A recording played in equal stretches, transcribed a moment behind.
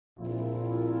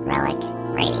Relic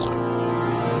Radio.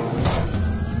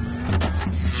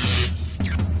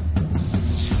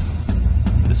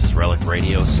 This is Relic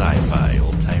Radio Sci-Fi,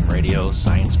 old-time radio,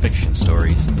 science fiction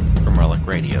stories from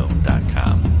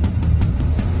relicradio.com.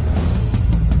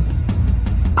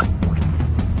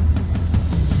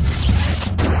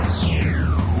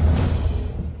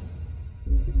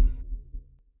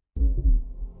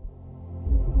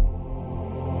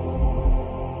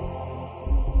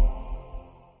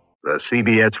 The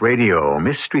CBS Radio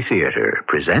Mystery Theater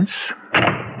presents...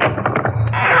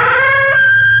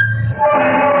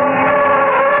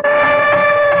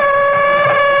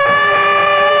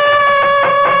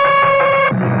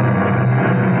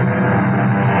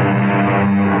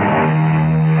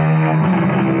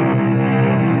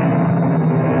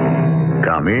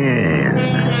 Come in.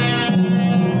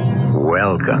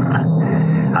 Welcome.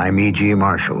 I'm E.G.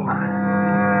 Marshall.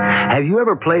 Have you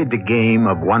ever played the game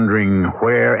of wondering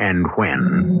where and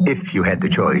when, if you had the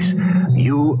choice,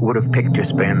 you would have picked to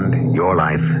spend your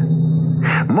life?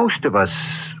 Most of us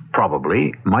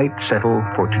probably might settle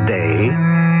for today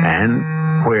and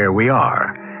where we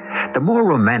are. The more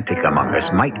romantic among us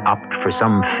might opt for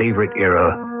some favorite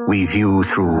era we view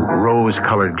through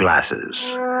rose-colored glasses.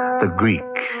 The Greek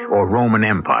or Roman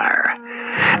Empire,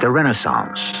 the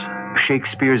Renaissance,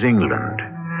 Shakespeare's England.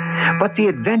 But the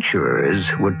adventurers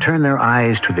would turn their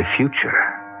eyes to the future,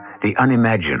 the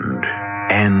unimagined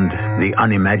and the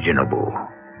unimaginable.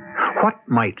 What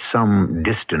might some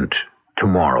distant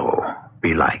tomorrow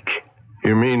be like?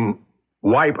 You mean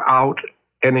wipe out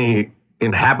any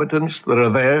inhabitants that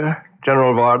are there,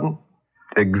 General Varden?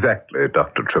 Exactly,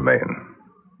 Dr. Tremaine.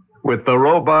 With the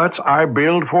robots I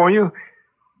build for you?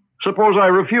 Suppose I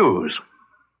refuse?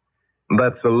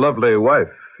 That's a lovely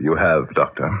wife you have,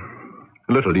 Doctor.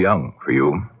 A little young for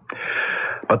you,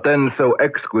 but then so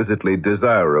exquisitely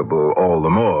desirable all the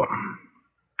more.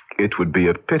 It would be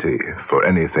a pity for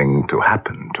anything to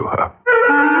happen to her.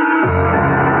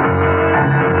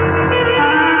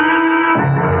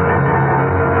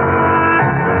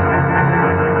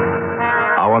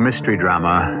 Our mystery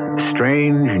drama,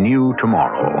 Strange New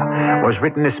Tomorrow, was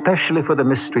written especially for the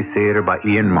Mystery Theater by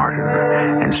Ian Martin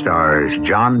and stars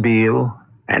John Beale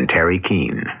and Terry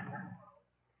Keane.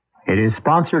 It is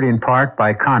sponsored in part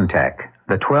by Contact,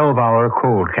 the 12-hour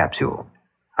cold capsule.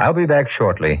 I'll be back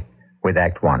shortly with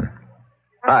Act One.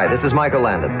 Hi, this is Michael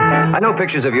Landon. I know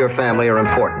pictures of your family are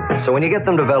important, so when you get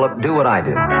them developed, do what I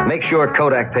do. Make sure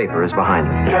Kodak paper is behind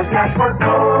them. Just ask for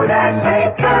Kodak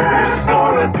paper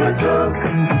for a good look.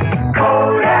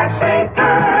 Kodak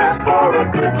paper for a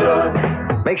good look.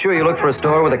 Make sure you look for a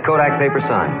store with a Kodak paper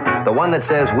sign. The one that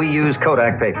says, "We use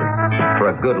Kodak paper," for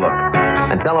a good look.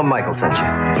 And tell them Michael sent you.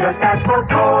 Just ask for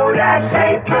Kodak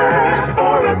paper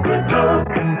for a good look.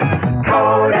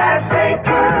 Kodak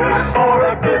paper for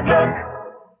a good look.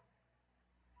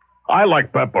 I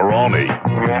like pepperoni,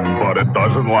 but it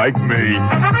doesn't like me.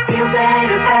 Feel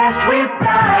better fast with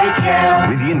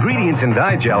Digel. With the ingredients in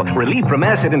Digel, relief from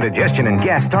acid indigestion and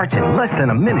gas starts in less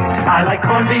than a minute. I like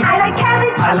corned beef. I like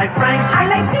cabbage. I like franks. I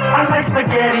like beef. I like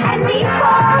spaghetti. And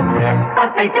meatballs.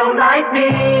 But they don't like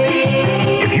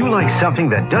me. If you like something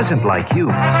that doesn't like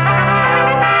you,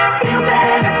 feel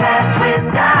better fast with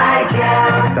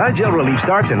Digel. Digel relief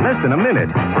starts in less than a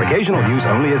minute. For occasional use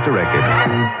only as directed.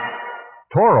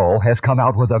 Toro has come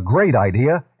out with a great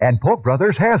idea, and Polk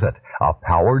Brothers has it. A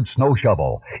powered snow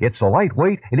shovel. It's so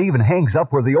lightweight, it even hangs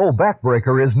up where the old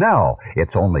backbreaker is now.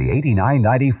 It's only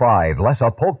 $89.95, less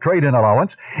a Polk trade-in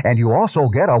allowance, and you also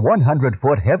get a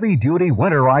 100-foot heavy-duty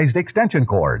winterized extension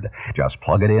cord. Just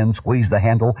plug it in, squeeze the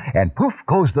handle, and poof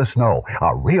goes the snow.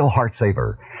 A real heart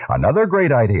saver. Another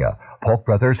great idea. Polk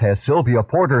Brothers has Sylvia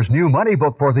Porter's new money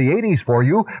book for the 80s for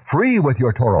you, free with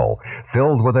your Toro.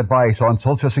 Filled with advice on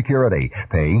Social Security,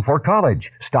 paying for college,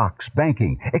 stocks,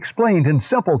 banking, explained in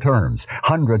simple terms.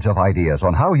 Hundreds of ideas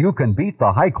on how you can beat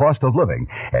the high cost of living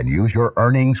and use your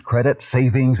earnings, credit,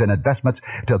 savings, and investments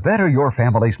to better your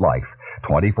family's life.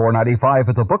 $24.95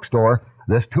 at the bookstore.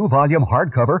 This 2-volume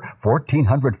hardcover,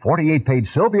 1,448-page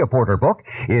Sylvia Porter book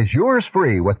is yours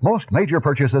free with most major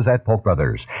purchases at Polk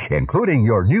Brothers, including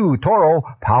your new Toro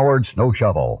powered snow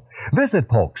shovel. Visit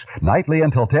Polk's nightly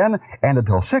until 10 and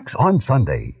until 6 on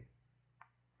Sunday.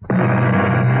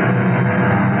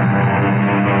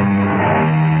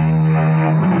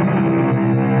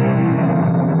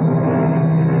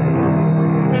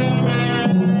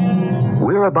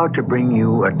 We're about to bring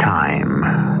you a time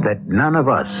that none of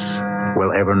us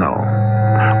will ever know,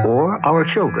 or our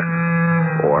children,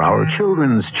 or our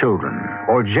children's children,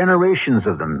 or generations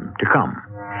of them to come.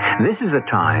 This is a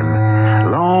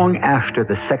time long after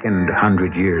the Second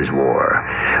 100 Years' War,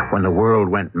 when the world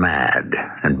went mad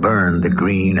and burned the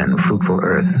green and fruitful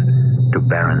earth to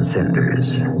barren cinders,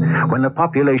 when the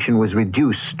population was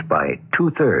reduced by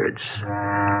 2/3,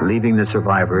 leaving the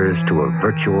survivors to a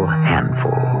virtual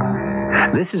handful.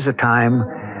 This is a time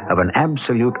of an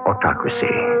absolute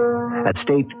autocracy, a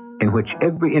state in which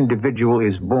every individual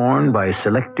is born by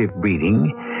selective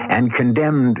breeding and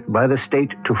condemned by the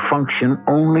state to function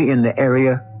only in the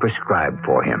area prescribed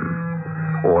for him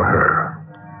or her.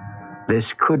 This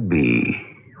could be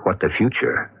what the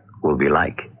future will be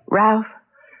like. Ralph,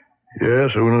 Yes,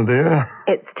 Una, dear?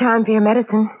 it's time for your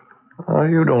medicine.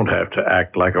 You don't have to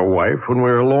act like a wife when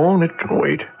we're alone. It can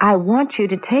wait. I want you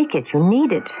to take it. You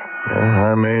need it.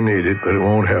 I may need it, but it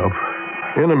won't help.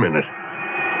 In a minute.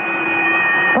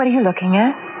 What are you looking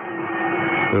at?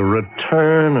 The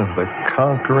return of the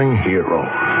conquering hero.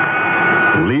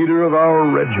 Leader of our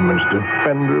regiments,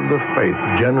 defender of the faith,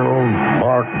 General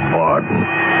Mark Varden.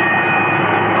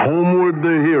 Homeward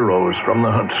the heroes from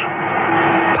the hunts.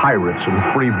 Pirates and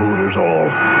freebooters all.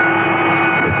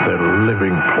 With their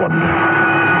living plunder.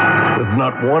 With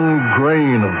not one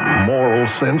grain of moral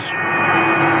sense.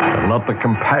 And not the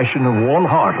compassion of one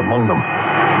heart among them.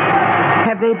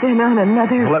 Have they been on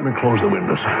another... Let me close the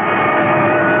windows.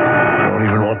 I don't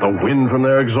even want the wind from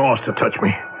their exhaust to touch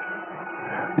me.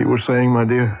 You were saying, my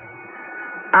dear?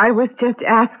 I was just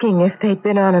asking if they'd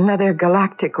been on another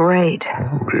galactic raid.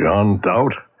 Beyond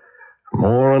doubt.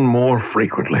 More and more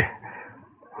frequently.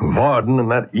 Varden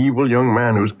and that evil young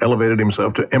man who's elevated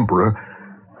himself to emperor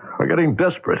are getting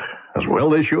desperate, as well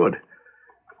they should.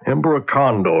 Emperor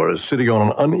Condor is sitting on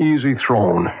an uneasy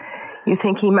throne. You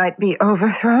think he might be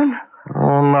overthrown?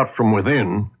 Oh, not from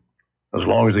within. As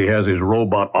long as he has his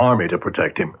robot army to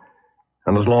protect him.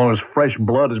 And as long as fresh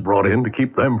blood is brought in to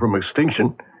keep them from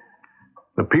extinction,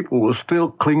 the people will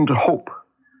still cling to hope.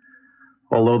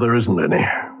 Although there isn't any.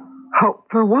 Hope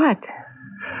for what?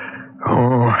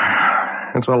 Oh,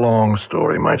 it's a long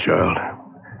story, my child.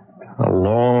 A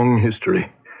long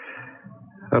history.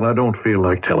 And I don't feel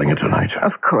like telling it tonight.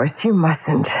 Of course, you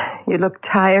mustn't. You look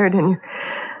tired and...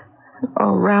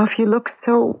 Oh, Ralph, you look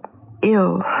so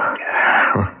ill.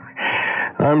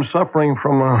 I'm suffering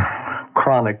from a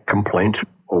chronic complaint,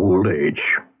 old age.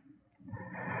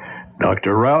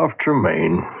 Dr. Ralph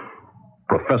Tremaine,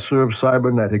 professor of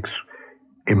cybernetics,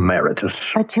 emeritus.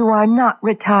 But you are not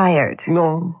retired.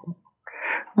 No,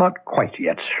 not quite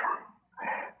yet.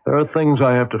 There are things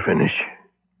I have to finish.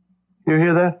 You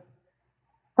hear that?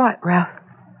 What, Ralph?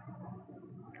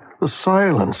 The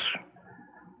silence.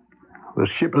 The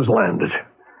ship has landed.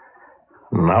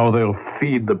 Now they'll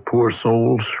feed the poor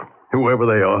souls, whoever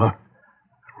they are,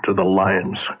 to the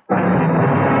lions.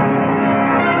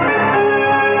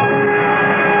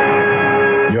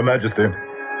 Your Majesty.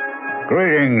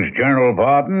 Greetings, General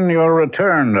Varden. You're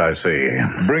returned, I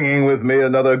see. Bringing with me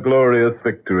another glorious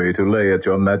victory to lay at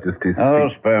your Majesty's feet. Oh,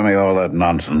 spare me all that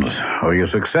nonsense. Were you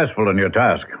successful in your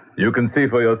task? You can see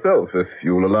for yourself if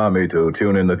you'll allow me to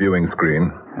tune in the viewing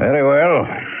screen. Very well.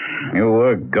 You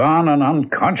were gone an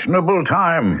unconscionable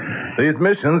time. These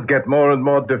missions get more and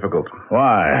more difficult.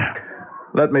 Why?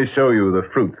 Let me show you the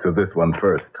fruits of this one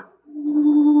first.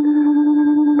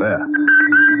 There.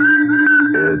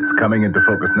 It's coming into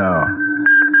focus now.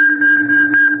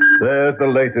 There's the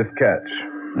latest catch.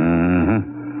 Mm-hmm.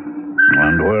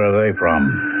 And where are they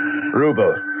from?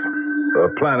 Rubos,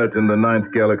 a planet in the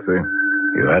 9th galaxy.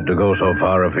 You had to go so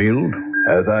far afield?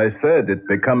 As I said, it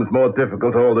becomes more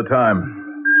difficult all the time.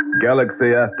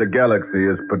 Galaxy after galaxy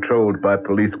is patrolled by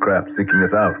police craft seeking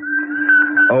us out.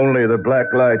 Only the black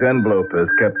light envelope has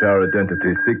kept our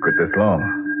identity secret this long.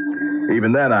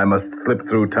 Even then, I must slip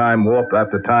through time warp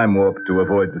after time warp to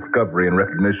avoid discovery and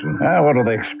recognition. What do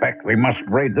they expect? We must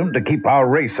raid them to keep our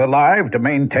race alive, to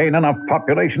maintain enough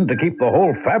population to keep the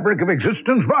whole fabric of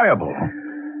existence viable.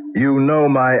 You know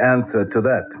my answer to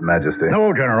that, Majesty.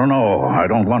 No, General, no. I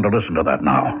don't want to listen to that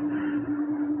now.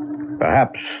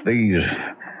 Perhaps these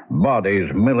bodies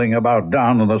milling about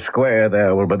down in the square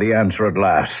there will be the answer at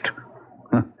last.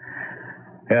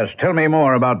 Yes, tell me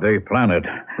more about the planet.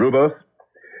 Rubos?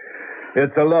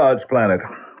 It's a large planet,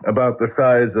 about the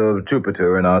size of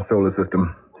Jupiter in our solar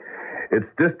system. Its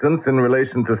distance in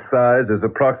relation to size is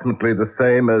approximately the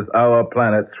same as our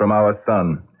planets from our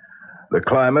sun. The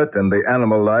climate and the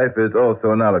animal life is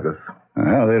also analogous.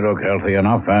 Well, they look healthy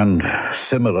enough and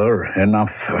similar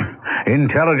enough.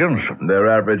 Intelligence. Their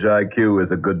average IQ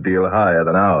is a good deal higher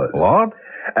than ours. What?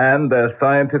 And their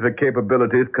scientific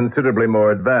capabilities considerably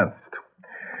more advanced.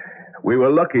 We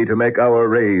were lucky to make our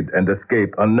raid and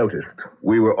escape unnoticed.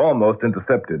 We were almost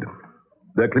intercepted.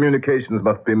 Their communications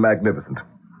must be magnificent.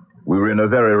 We were in a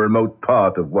very remote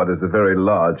part of what is a very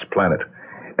large planet.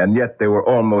 And yet they were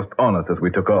almost on us as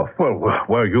we took off. Well,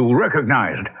 were you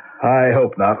recognized? I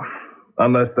hope not.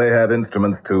 Unless they have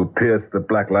instruments to pierce the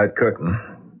blacklight curtain.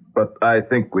 But I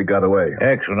think we got away.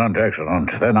 Excellent, excellent.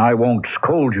 Then I won't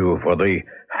scold you for the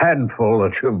handful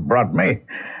that you've brought me.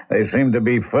 They seem to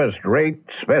be first-rate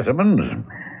specimens.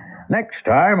 Next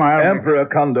time I'll... Emperor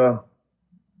Condor.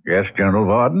 Yes, General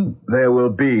Varden? There will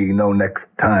be no next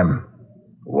time.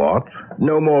 What?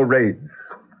 No more raids.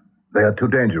 They are too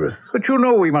dangerous. But you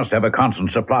know we must have a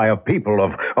constant supply of people,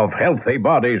 of healthy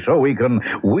bodies, so we can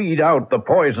weed out the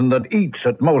poison that eats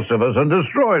at most of us and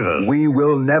destroys us. We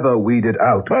will never weed it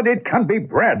out. But it can be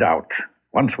bred out.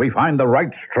 Once we find the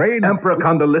right strain... Emperor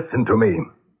Condor, listen to me.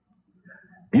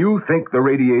 You think the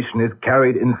radiation is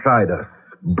carried inside us,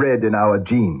 bred in our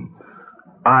genes.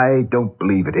 I don't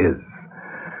believe it is.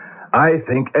 I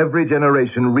think every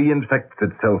generation reinfects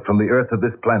itself from the earth of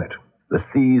this planet, the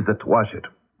seas that wash it,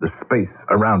 the space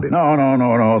around it. No,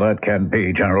 that can't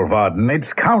be, General Varden.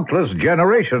 It's countless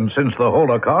generations since the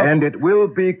Holocaust. And it will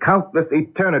be countless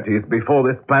eternities before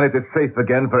this planet is safe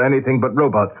again for anything but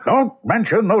robots. Don't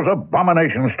mention those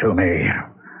abominations to me.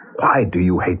 Why do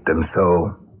you hate them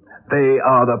so? They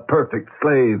are the perfect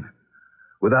slave.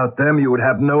 Without them, you would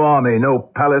have no army,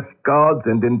 no palace guards,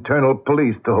 and internal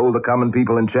police to hold the common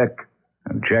people in check.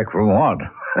 And check from what?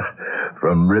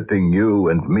 From ripping you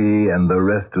and me and the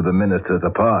rest of the ministers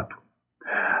apart.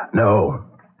 No,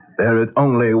 there is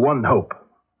only one hope.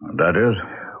 That is?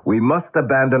 We must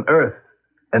abandon Earth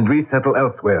and resettle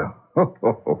elsewhere.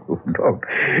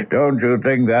 Don't you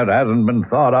think that hasn't been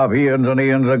thought of eons and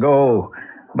eons ago?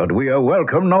 But we are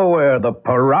welcome nowhere, the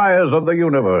pariahs of the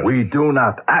universe. We do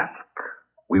not ask.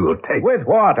 We will take. With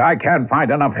what? I can't find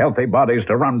enough healthy bodies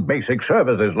to run basic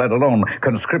services, let alone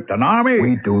conscript an army.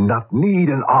 We do not need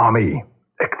an army,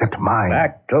 except mine.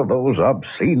 Back to those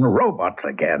obscene robots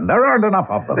again. There aren't enough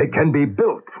of them. They can be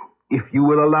built, if you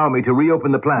will allow me to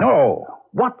reopen the plant. No.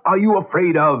 What are you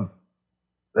afraid of?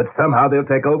 That somehow they'll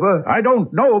take over? I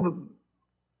don't know.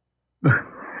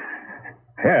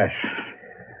 Yes,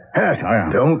 I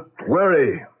am. Don't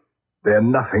worry. They're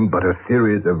nothing but a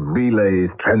series of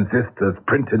relays, transistors,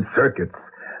 printed circuits.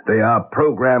 They are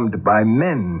programmed by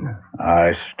men.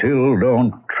 I still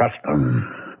don't trust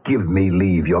them. Give me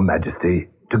leave, Your Majesty,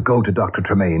 to go to Dr.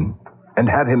 Tremaine and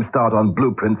have him start on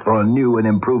blueprints for a new and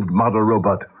improved model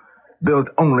robot, built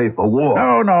only for war.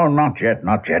 No, not yet.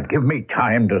 Give me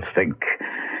time to think.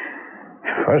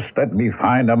 First, let me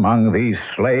find among these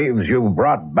slaves you've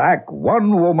brought back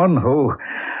one woman who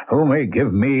may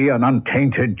give me an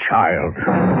untainted child.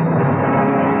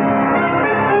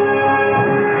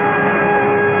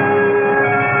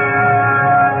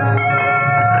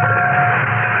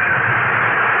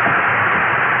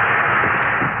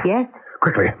 Yes?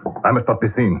 Quickly, I must not be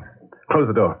seen. Close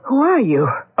the door. Who are you?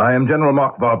 I am General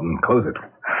Mark Varden. Close it.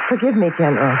 Forgive me,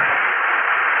 General.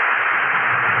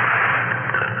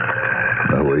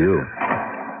 Who are you?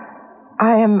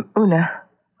 I am Una.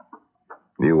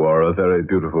 You are a very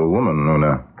beautiful woman,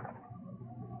 Una.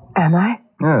 Am I?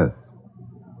 Yes.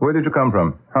 Where did you come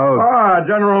from? How...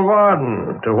 General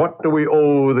Varden. To what do we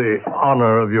owe the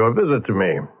honor of your visit to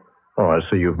me? Oh, I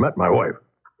see you've met my wife.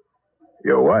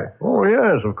 Your wife? Oh,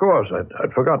 yes, of course.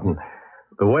 I'd forgotten.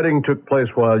 The wedding took place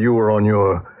while you were on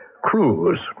your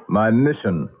cruise. My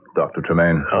mission, Dr.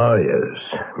 Tremaine. Ah, yes.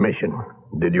 Mission.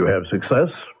 Did you have success?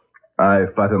 I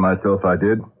flatter myself I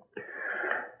did.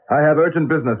 I have urgent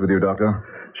business with you, Doctor.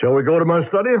 Shall we go to my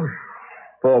study?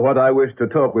 For what I wish to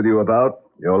talk with you about,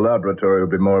 your laboratory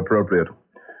would be more appropriate.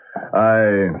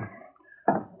 I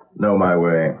know my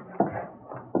way.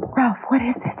 Ralph, what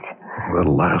is it? The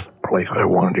last place I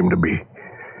wanted him to be.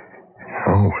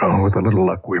 Oh, well, with a little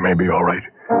luck, we may be all right.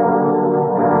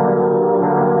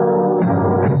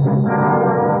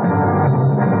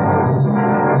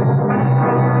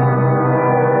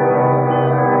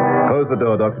 Close the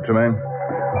door, Dr. Tremaine.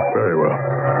 Very well.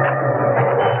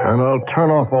 And I'll turn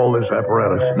off all this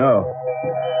apparatus. No.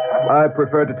 I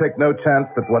prefer to take no chance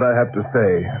that what I have to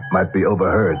say might be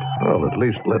overheard. Well, at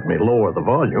least let me lower the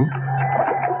volume.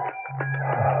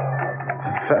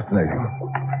 Fascinating.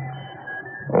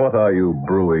 What are you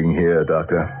brewing here,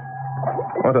 Doctor?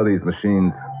 What are these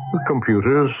machines?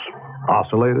 Computers,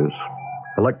 oscillators,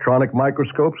 electronic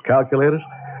microscopes, calculators,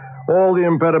 all the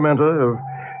impedimenta of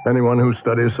anyone who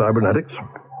studies cybernetics.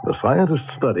 The scientist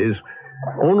studies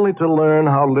only to learn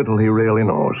how little he really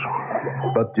knows.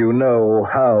 But you know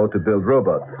how to build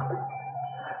robots.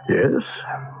 Yes,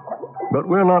 but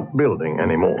we're not building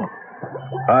anymore.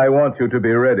 I want you to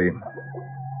be ready.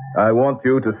 I want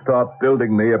you to start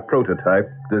building me a prototype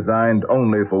designed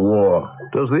only for war.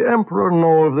 Does the Emperor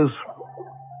know of this?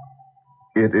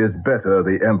 It is better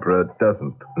the Emperor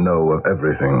doesn't know of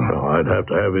everything. Well, I'd have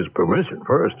to have his permission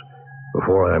first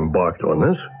before I embarked on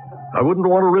this. I wouldn't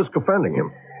want to risk offending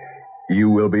him. You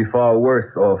will be far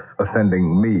worse off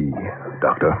offending me,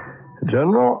 Doctor.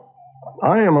 General,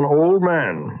 I am an old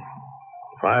man.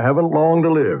 I haven't long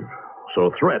to live,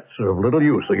 so threats are of little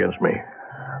use against me.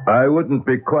 I wouldn't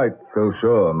be quite so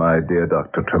sure, my dear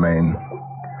Dr. Tremaine.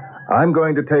 I'm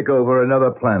going to take over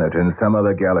another planet in some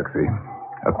other galaxy.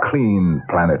 A clean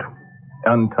planet,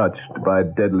 untouched by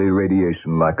deadly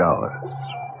radiation like ours.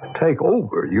 Take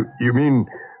over? You mean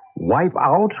wipe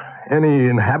out any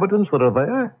inhabitants that are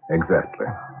there? Exactly.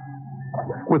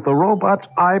 With the robots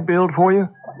I build for you?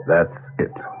 That's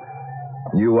it.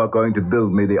 You are going to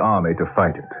build me the army to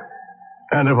fight it.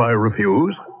 And if I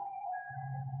refuse?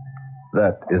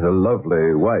 That is a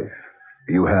lovely wife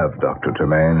you have, Dr.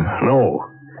 Tremaine. No.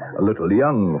 A little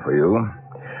young for you.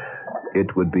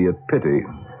 It would be a pity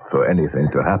for anything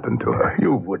to happen to her.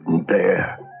 You wouldn't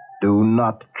dare. Do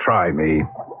not try me.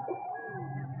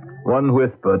 One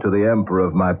whisper to the Emperor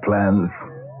of my plans,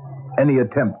 any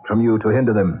attempt from you to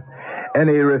hinder them,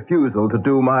 any refusal to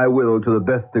do my will to the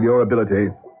best of your ability,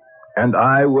 and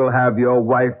I will have your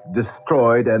wife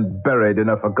destroyed and buried in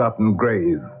a forgotten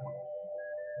grave.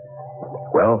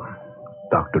 Well,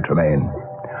 Dr. Tremaine,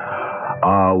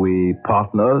 are we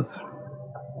partners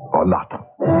or not?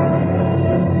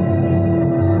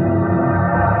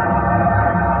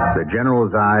 The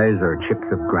General's eyes are chips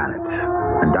of granite,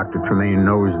 and Dr. Tremaine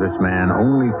knows this man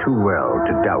only too well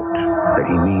to doubt that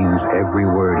he means every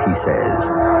word he says.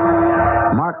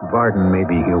 Mark Varden may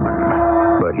be human,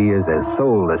 but he is as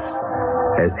soulless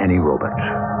as any robot.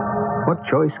 What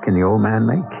choice can the old man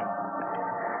make?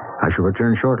 I shall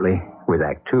return shortly with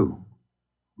Act Two.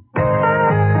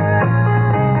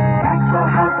 Maxwell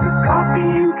House is coffee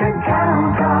you can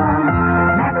count on.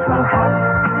 Maxwell House,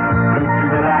 good to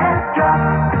the last drop.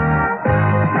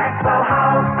 Maxwell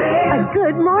House is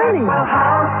Good morning. Maxwell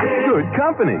House is Good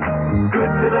company.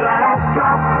 good to the last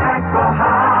drop. Maxwell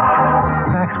House.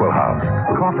 Maxwell House.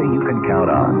 Coffee you can count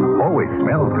on. Always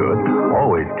smells good.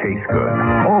 Always tastes good.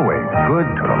 Always good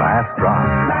to the last drop.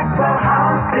 Maxwell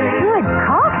House is Good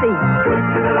coffee. good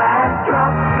to the last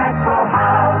drop. Maxwell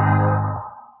House.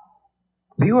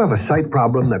 Do you have a sight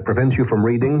problem that prevents you from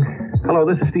reading? Hello,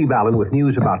 this is Steve Allen with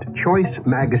news about Choice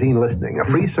Magazine Listening, a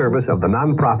free service of the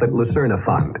nonprofit Lucerna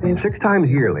Fund. 6 times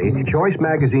yearly, Choice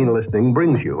Magazine Listening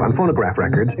brings you, on phonograph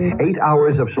records, 8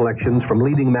 hours of selections from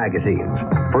leading magazines.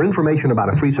 For information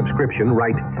about a free subscription,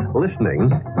 write Listening,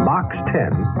 Box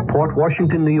 10, Port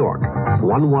Washington, New York,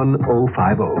 11050.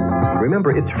 Remember,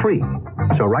 it's free.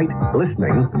 So write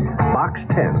Listening, Box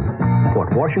 10, Port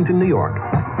Washington, New York,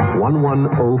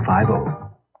 11050.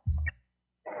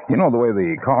 You know, the way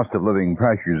the cost of living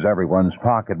pressures everyone's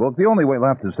pocketbook, the only way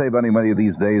left to save any money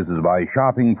these days is by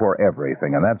shopping for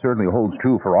everything. And that certainly holds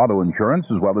true for auto insurance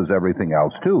as well as everything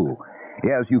else, too.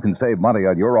 Yes, you can save money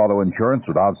on your auto insurance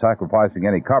without sacrificing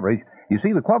any coverage. You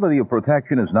see, the quality of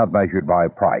protection is not measured by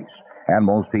price. And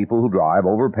most people who drive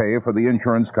overpay for the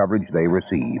insurance coverage they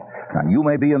receive. Now, you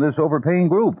may be in this overpaying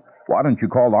group. Why don't you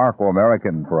call Arco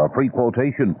American for a free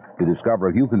quotation to discover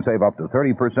if you can save up to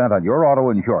 30% on your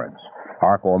auto insurance?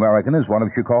 Arco American is one of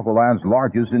Chicagoland's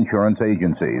largest insurance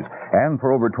agencies, and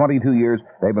for over 22 years,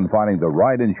 they've been finding the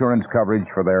right insurance coverage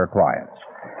for their clients.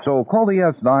 So call the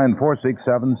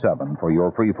S94677 for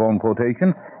your free phone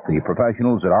quotation. The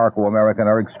professionals at Arco American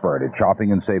are expert at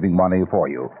shopping and saving money for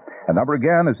you. The number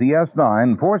again is the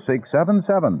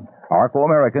S94677. Arco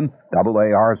American,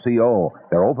 AARCO.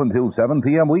 They're open till 7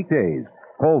 p.m. weekdays.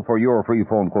 Call for your free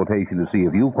phone quotation to see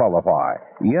if you qualify.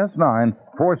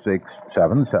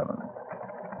 ES94677.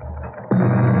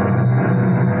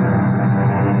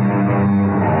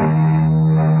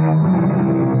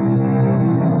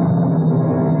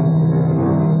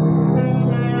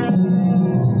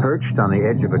 Perched on the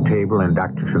edge of a table in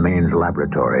Dr. Tremaine's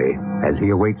laboratory, as he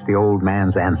awaits the old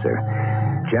man's answer,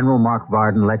 General Mark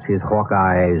Varden lets his hawk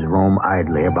eyes roam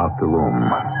idly about the room.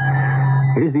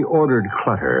 It is the ordered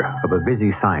clutter of a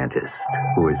busy scientist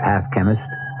who is half chemist,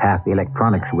 half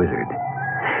electronics wizard.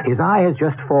 His eye has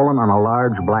just fallen on a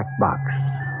large black box,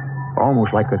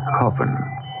 almost like a coffin,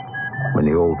 when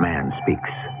the old man speaks.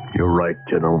 You're right,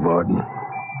 General Varden.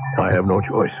 I have no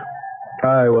choice.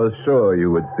 I was sure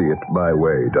you would see it my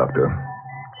way, Doctor.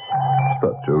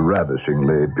 Such a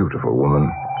ravishingly beautiful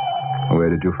woman.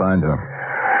 Where did you find her?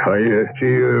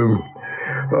 She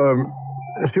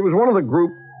was one of the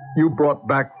group you brought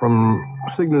back from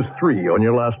Cygnus 3 on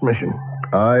your last mission.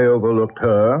 I overlooked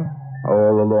her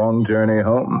all the long journey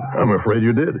home. I'm afraid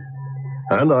you did.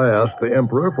 And I asked the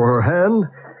Emperor for her hand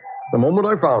the moment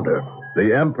I found her.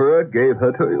 The Emperor gave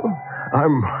her to you?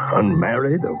 I'm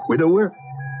unmarried, a widower.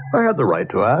 I had the right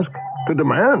to ask, to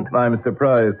demand. I'm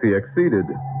surprised he acceded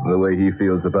the way he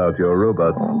feels about your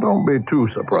robot. Oh, don't be too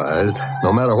surprised,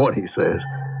 no matter what he says.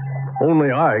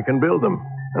 Only I can build them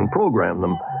and program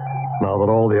them, now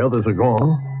that all the others are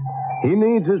gone. He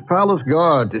needs his palace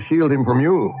guard to shield him from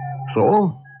you.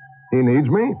 So, he needs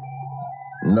me.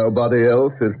 Nobody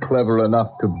else is clever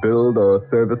enough to build or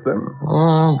service them?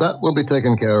 That will be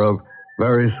taken care of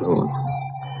very soon.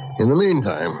 In the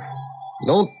meantime,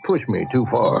 don't push me too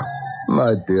far.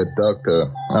 My dear doctor,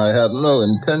 I have no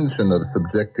intention of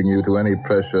subjecting you to any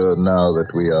pressure now that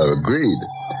we are agreed.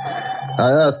 I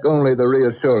ask only the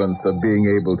reassurance of being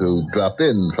able to drop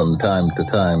in from time to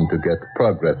time to get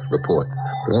progress reports.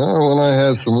 Well, when I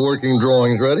have some working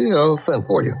drawings ready, I'll send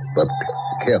for you. But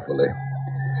carefully,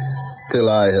 till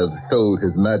I have sold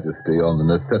His Majesty on the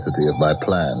necessity of my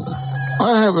plan.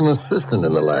 I have an assistant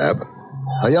in the lab,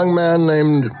 a young man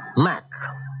named Mac.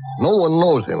 No one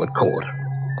knows him at court.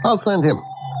 I'll send him.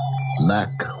 Mac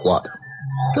what?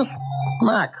 Just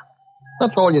Mac.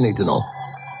 That's all you need to know.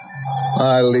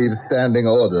 I'll leave standing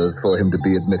orders for him to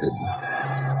be admitted.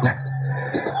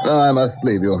 Now I must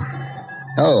leave you.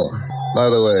 Oh, by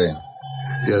the way.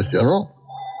 Yes, General?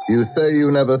 You say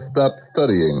you never stopped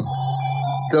studying.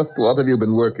 Just what have you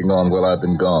been working on while I've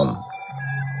been gone?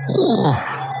 Oh,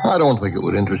 I don't think it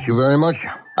would interest you very much.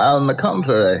 On the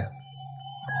contrary.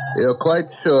 You're quite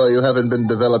sure you haven't been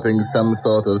developing some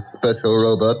sort of special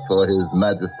robot for His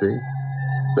Majesty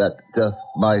that just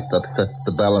might upset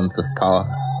the balance of power?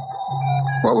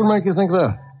 What would make you think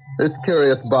that? This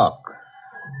curious box,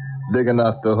 big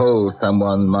enough to hold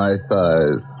someone my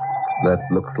size, that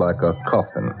looks like a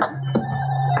coffin.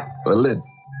 The lid.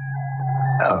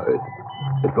 Oh,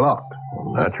 it's locked.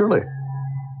 Naturally.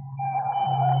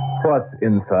 What's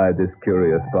inside this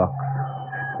curious box?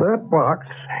 That box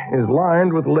is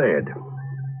lined with lead.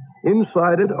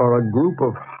 Inside it are a group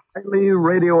of highly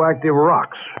radioactive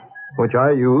rocks, which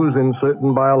I use in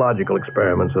certain biological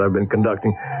experiments that I've been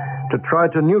conducting to try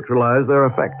to neutralize their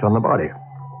effect on the body.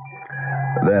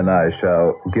 Then I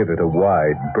shall give it a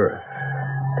wide berth.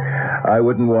 I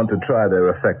wouldn't want to try their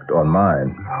effect on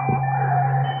mine.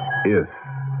 If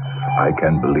I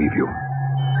can believe you.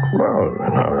 Well,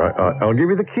 I'll give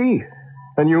you the key,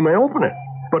 and you may open it.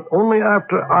 But only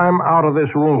after I'm out of this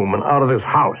room and out of this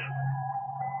house.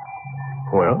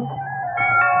 Well,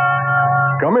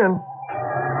 come in.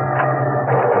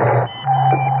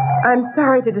 I'm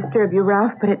sorry to disturb you,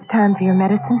 Ralph, but it's time for your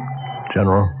medicine.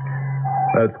 General.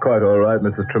 That's quite all right,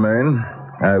 Mrs. Tremaine.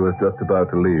 I was just about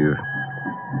to leave.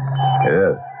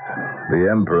 Yes, the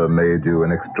Emperor made you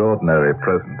an extraordinary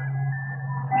present.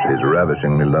 She's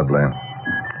ravishingly lovely.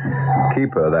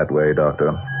 Keep her that way,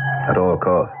 Doctor, at all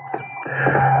costs.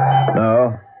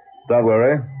 No, don't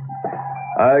worry.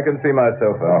 I can see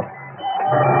myself out.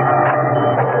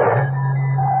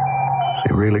 Is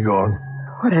he really gone?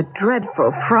 What a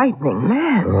dreadful, frightening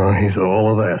man. He's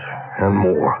all of that and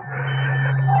more.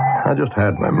 I just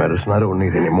had my medicine. I don't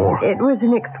need any more. It was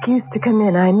an excuse to come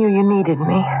in. I knew you needed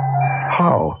me.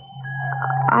 How?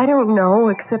 I don't know,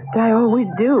 except I always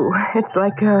do. It's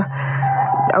like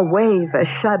a wave, a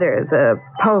shudder, the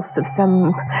pulse of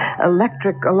some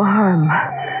electric alarm.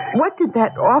 What did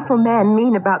that awful man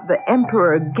mean about the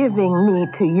Emperor giving me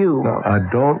to you? No, I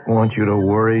don't want you to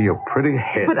worry your pretty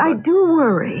head. But I do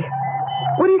worry.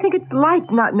 What do you think it's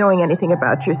like not knowing anything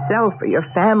about yourself or your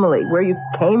family, where you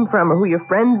came from or who your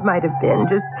friends might have been?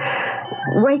 Just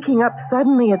waking up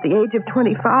suddenly at the age of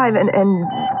 25 and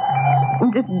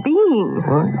just being.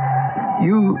 Well,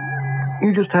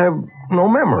 you just have no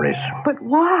memories. But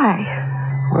why?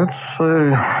 That's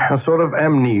a sort of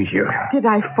amnesia. Did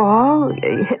I fall?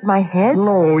 Hit my head?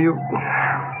 No, you...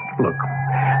 Look,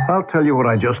 I'll tell you what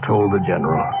I just told the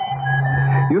general.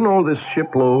 You know this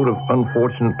shipload of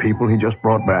unfortunate people he just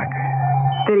brought back?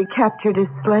 That he captured as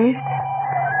slaves?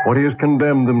 What he has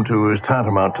condemned them to is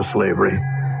tantamount to slavery.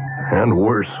 And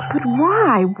worse. But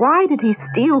why? Why did he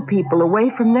steal people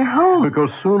away from their homes? Because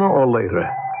sooner or later,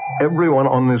 everyone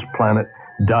on this planet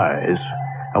dies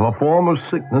of a form of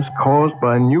sickness caused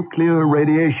by nuclear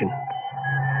radiation.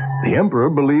 The Emperor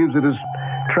believes it is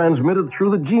transmitted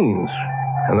through the genes,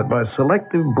 and that by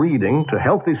selective breeding to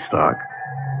healthy stock,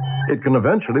 it can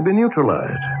eventually be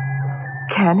neutralized.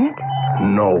 Can it?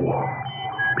 No.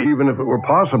 Even if it were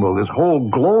possible, this whole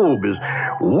globe is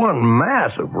one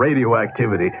mass of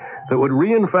radioactivity that would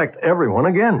reinfect everyone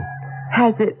again.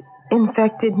 Has it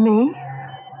infected me?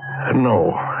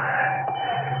 No.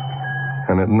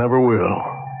 And it never will.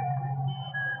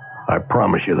 I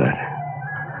promise you that.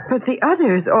 But the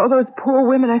others, all those poor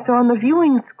women I saw on the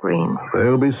viewing screen.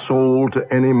 They'll be sold to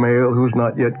any male who's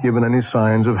not yet given any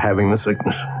signs of having the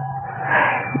sickness.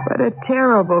 What a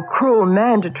terrible, cruel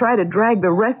man to try to drag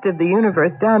the rest of the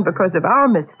universe down because of our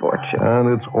misfortune.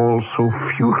 And it's all so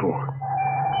futile.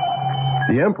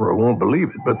 The Emperor won't believe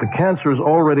it, but the cancer is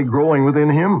already growing within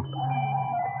him.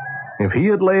 If he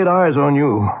had laid eyes on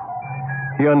you,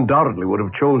 he undoubtedly would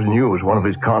have chosen you as one of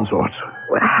his consorts.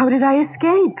 Well, how did I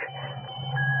escape?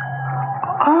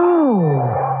 Oh.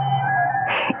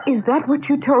 Is that what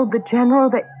you told the general,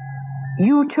 that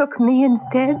you took me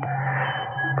instead?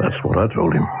 That's what I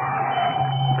told him.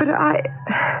 But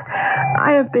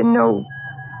I have been no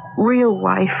real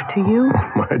wife to you.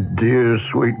 My dear,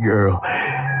 sweet girl.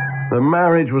 The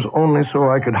marriage was only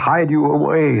so I could hide you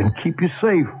away and keep you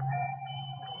safe.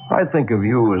 I think of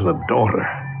you as a daughter.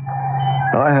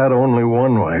 I had only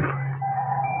one wife,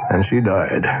 and she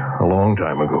died a long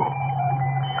time ago.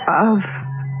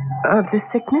 Of the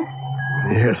sickness?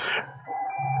 Yes.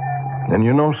 And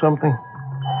you know something?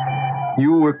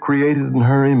 You were created in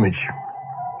her image.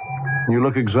 You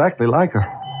look exactly like her.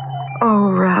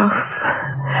 Oh, Ralph,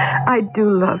 I do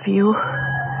love you.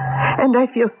 And I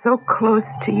feel so close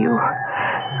to you.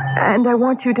 And I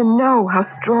want you to know how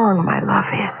strong my love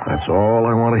is. That's all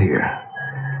I want to hear.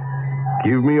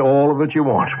 Give me all of it you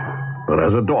want, but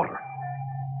as a daughter.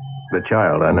 The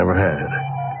child I never had.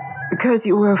 Because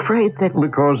you were afraid that...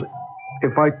 Because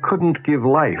if I couldn't give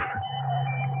life,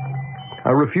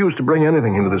 I refuse to bring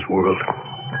anything into this world.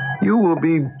 You will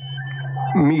be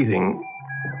meeting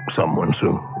someone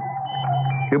soon.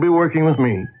 He'll be working with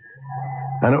me,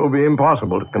 and it will be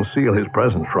impossible to conceal his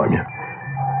presence from you.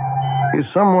 He's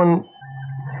someone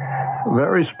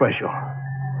very special,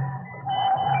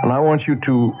 and I want you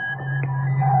to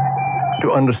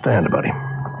understand about him.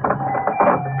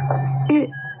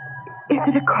 Is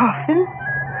it a coffin?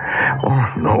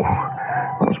 Oh, no.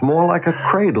 It's more like a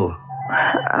cradle.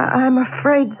 I'm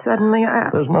afraid suddenly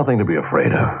There's nothing to be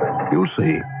afraid of. You'll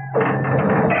see.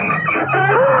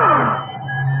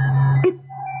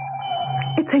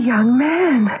 It's a young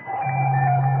man.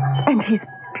 And he's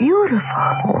beautiful.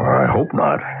 Well, I hope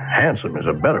not. Handsome is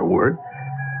a better word.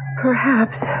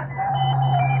 Perhaps.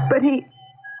 But is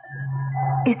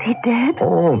he dead?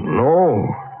 Oh,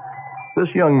 no.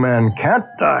 This young man can't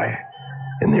die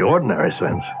in the ordinary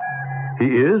sense. He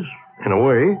is, in a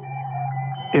way,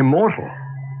 immortal.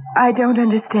 I don't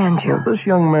understand you. This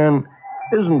young man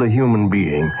isn't a human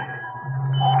being.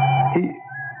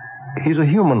 He's a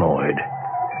humanoid.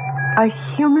 A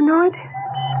humanoid?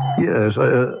 Yes,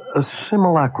 a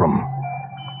simulacrum.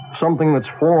 Something that's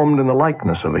formed in the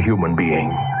likeness of a human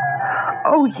being.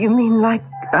 Oh, you mean like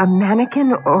a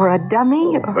mannequin or a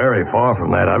dummy? Very far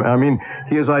from that. I mean,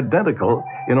 he is identical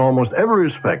in almost every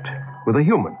respect with a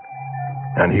human.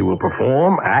 And he will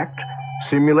perform, act,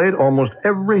 simulate almost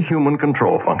every human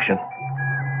control function.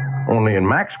 Only in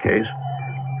Mac's case,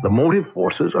 the motive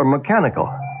forces are mechanical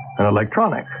and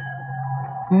electronic.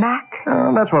 Mac?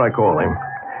 That's what I call him.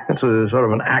 It's a sort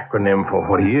of an acronym for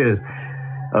what he is.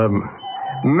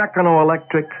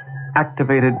 Mechanoelectric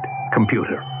Activated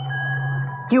Computer.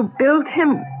 You built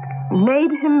him,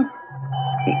 made him,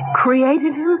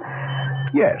 created him?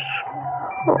 Yes.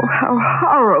 Oh, how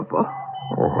horrible.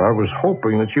 Oh, I was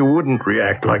hoping that you wouldn't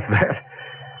react like that.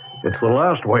 It's the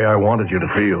last way I wanted you to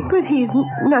feel. But he's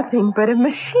nothing but a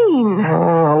machine.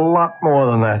 A lot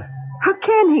more than that. How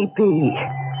can he be?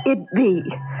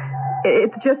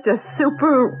 It's just a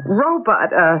super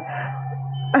robot, a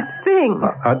thing.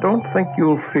 I don't think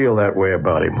you'll feel that way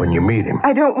about him when you meet him.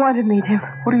 I don't want to meet him.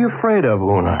 What are you afraid of,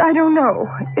 Una? I don't know.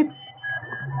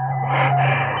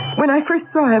 When I first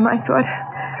saw him, I thought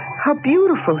how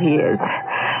beautiful he is.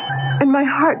 And my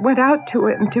heart went out to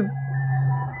him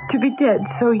to be dead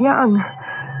so young.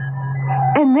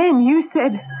 And then you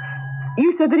said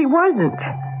that he wasn't,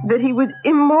 that he was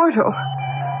immortal.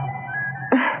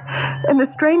 And the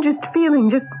strangest feeling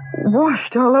just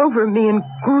washed all over me and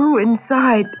grew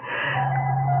inside.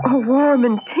 All warm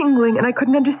and tingling, and I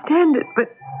couldn't understand it, but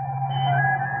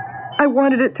I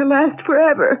wanted it to last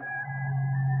forever.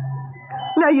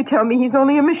 Now you tell me he's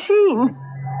only a machine.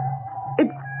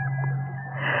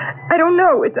 I don't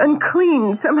know, it's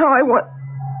unclean. Somehow I want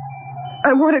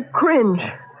to cringe.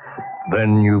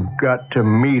 Then you've got to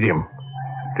meet him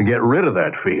to get rid of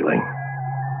that feeling.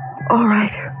 All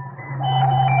right.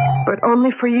 But only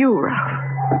for you,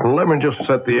 Ralph. Well, let me just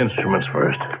set the instruments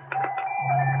first.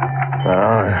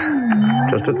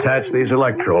 Just attach these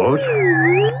electrodes.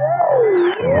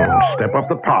 And step up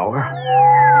the power.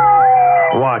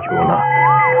 Watch, Una.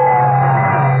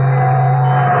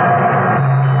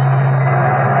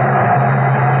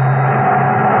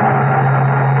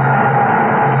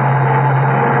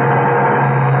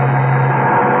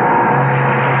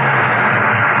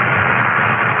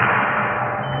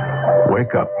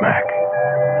 Wake up, Mac.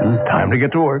 Time to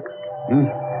get to work.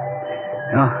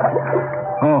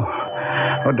 Oh,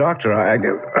 Doctor,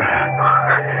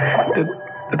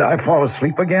 did I fall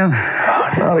asleep again?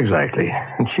 Not exactly.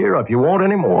 And cheer up. You won't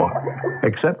anymore.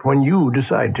 Except when you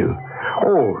decide to.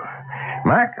 Oh,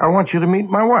 Mac, I want you to meet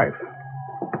my wife.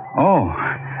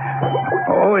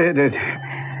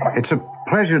 It's a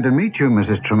pleasure to meet you,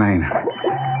 Mrs. Tremaine.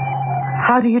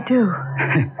 How do you do?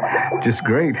 Just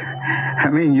great. I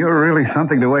mean, you're really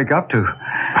something to wake up to.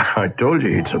 I told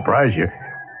you he'd surprise you.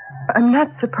 I'm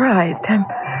not surprised. I'm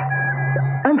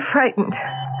frightened.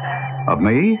 Of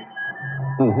me?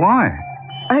 Well, why?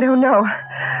 I don't know.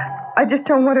 I just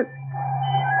don't want to...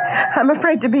 I'm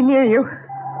afraid to be near you.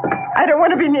 I don't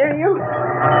want to be near you.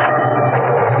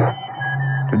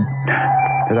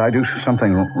 Did I do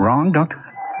something wrong, Doctor?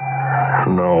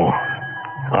 No.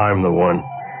 I'm the one.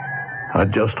 I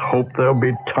just hope there'll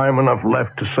be time enough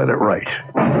left to set it right.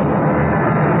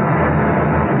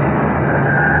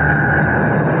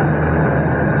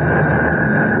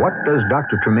 What does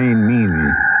Dr. Tremaine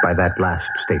mean by that last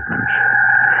statement?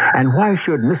 And why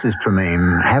should Mrs.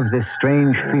 Tremaine have this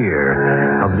strange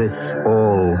fear of this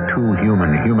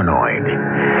all-too-human humanoid?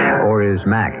 Or is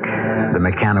Mac, the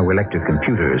mechano-electric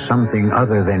computer, something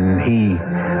other than he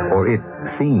or it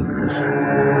seems?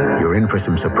 You're in for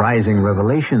some surprising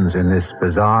revelations in this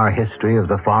bizarre history of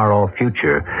the far-off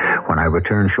future when I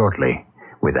return shortly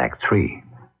with Act 3.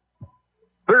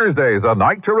 Thursday's A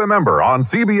Night to Remember on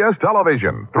CBS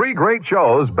television. 3 great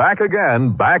shows back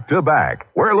again, back to back.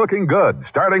 We're looking good,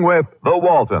 starting with The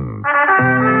Waltons.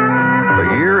 The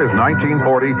year is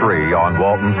 1943 on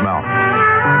Walton's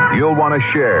Mountain. You'll want to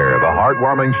share the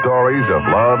heartwarming stories of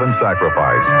love and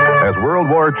sacrifice as World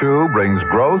War II brings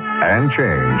growth and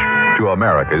change to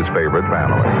America's favorite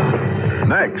family.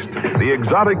 Next, the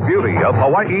exotic beauty of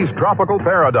Hawaii's tropical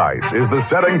paradise is the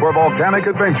setting for volcanic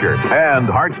adventure and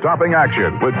heart-stopping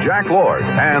action with Jack Lord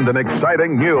and an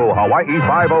exciting new Hawaii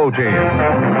Five-0 team.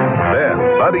 Then,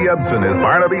 Buddy Ebsen is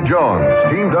Barnaby Jones,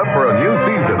 teamed up for a new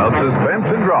season of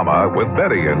suspense and drama with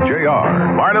Betty and J.R.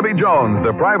 Barnaby Jones,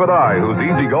 the private eye who's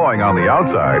easygoing on the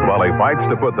outside while he fights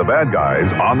to put the bad guys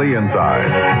on the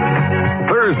inside.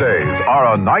 Thursdays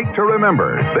are A Night to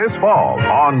Remember this fall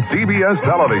on CBS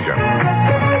television.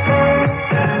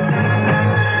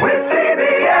 With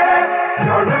CBS,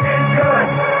 you're looking good.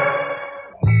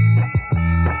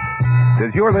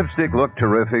 Does your lipstick look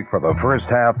terrific for the first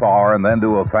half hour and then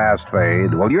do a fast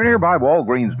fade? Well, your nearby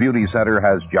Walgreens Beauty Center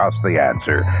has just the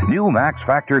answer. New Max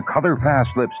Factor Color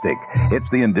Fast Lipstick. It's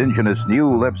the indigenous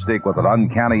new lipstick with an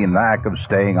uncanny knack of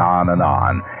staying on and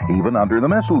on, even under the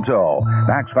mistletoe.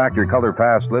 Max Factor Color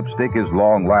Fast Lipstick is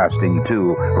long-lasting,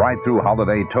 too, right through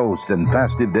holiday toasts and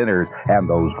festive dinners and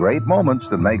those great moments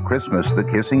that make Christmas the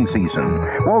kissing season.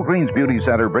 Walgreens Beauty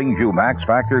Center brings you Max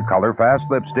Factor Color Fast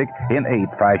Lipstick in 8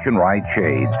 fashion-right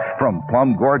shades, from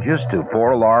plum gorgeous to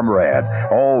 4-alarm red,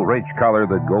 all rich color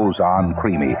that goes on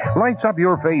creamy, lights up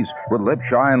your face with lip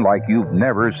shine like you've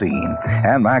never seen.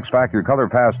 And Max Factor Color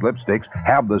Fast lipsticks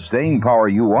have the staying power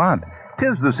you want.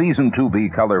 'Tis the season to be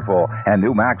colorful, and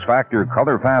new Max Factor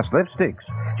Color Fast lipsticks.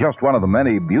 Just one of the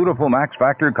many beautiful Max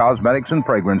Factor cosmetics and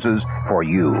fragrances for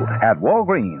you at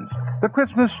Walgreens, the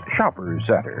Christmas Shoppers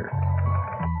Center.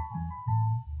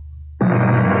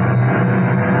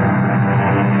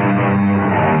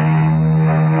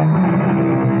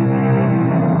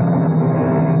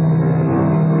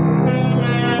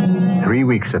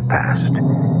 Weeks have passed.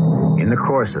 In the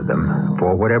course of them,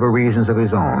 for whatever reasons of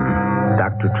his own,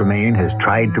 Dr. Tremaine has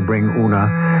tried to bring Una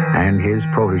and his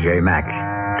protege, Mac,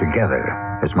 together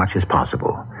as much as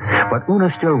possible. But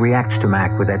Una still reacts to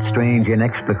Mac with that strange,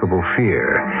 inexplicable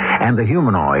fear. And the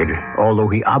humanoid, although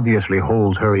he obviously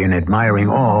holds her in admiring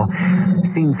awe,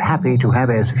 seems happy to have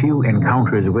as few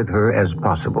encounters with her as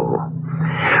possible.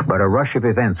 But a rush of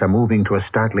events are moving to a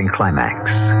startling climax.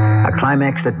 A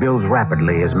climax that builds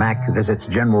rapidly as Mac visits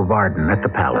General Varden at the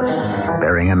palace,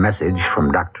 bearing a message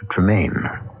from Dr. Tremaine.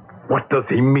 What does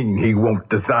he mean he won't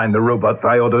design the robots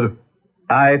I ordered?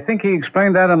 I think he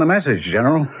explained that in the message,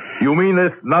 General. You mean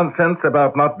this nonsense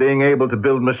about not being able to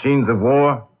build machines of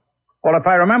war? Well, if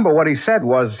I remember, what he said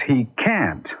was he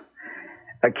can't.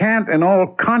 Can't in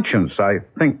all conscience, I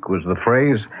think was the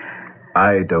phrase.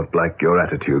 I don't like your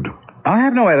attitude. I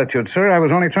have no attitude, sir. I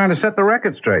was only trying to set the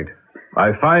record straight.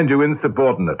 I find you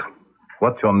insubordinate.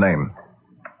 What's your name?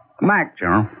 Mac,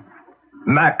 General.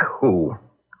 Mac who?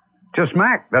 Just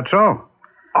Mac, that's all.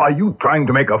 Are you trying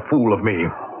to make a fool of me?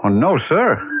 Oh, no,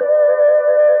 sir.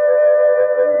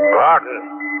 Varden.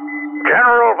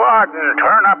 General Varden,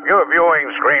 turn up your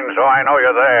viewing screen so I know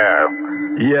you're there.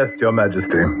 Yes, Your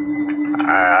Majesty.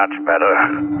 That's better.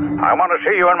 I want to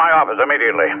see you in my office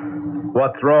immediately.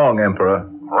 What's wrong, Emperor?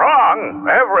 Wrong?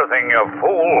 Everything, you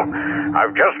fool.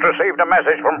 I've just received a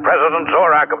message from President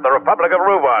Zorak of the Republic of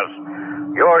Rubas.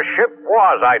 Your ship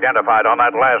was identified on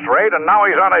that last raid, and now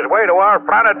he's on his way to our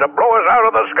planet to blow us out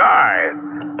of the sky.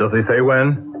 Does he say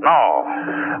when? No.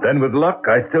 Then with luck,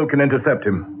 I still can intercept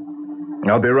him.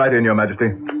 I'll be right in, Your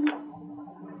Majesty.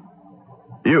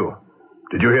 You.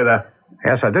 Did you hear that?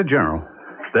 Yes, I did, General.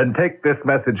 Then take this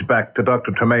message back to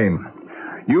Dr. Tremaine.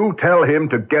 You tell him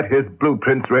to get his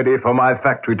blueprints ready for my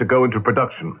factory to go into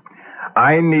production.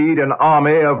 I need an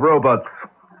army of robots,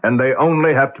 and they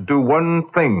only have to do one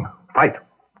thing, fight.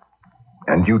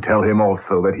 And you tell him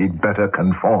also that he'd better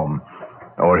conform,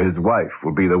 or his wife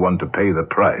will be the one to pay the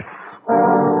price.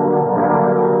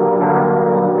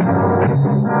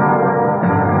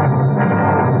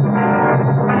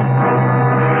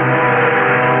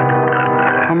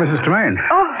 Oh, Mrs. Tremaine.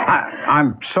 Oh.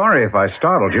 I'm sorry if I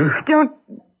startled you.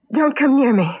 Don't come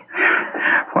near me.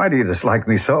 Why do you dislike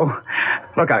me so?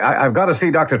 Look, I've got to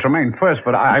see Dr. Tremaine first,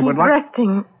 but I would like... He's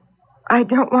resting. I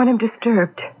don't want him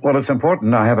disturbed. Well, it's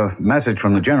important. I have a message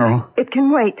from the General. It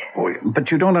can wait. Oh,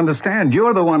 but you don't understand.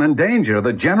 You're the one in danger.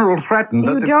 The General threatened...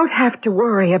 You don't have to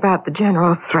worry about the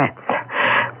General's threats.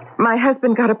 My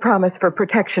husband got a promise for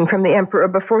protection from the Emperor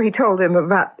before he told him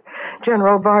about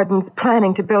General Varden's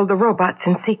planning to build the robots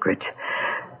in secret.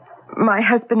 My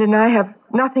husband and I have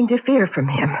nothing to fear from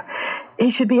him.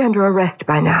 He should be under arrest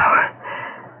by now.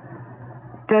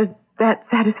 Does that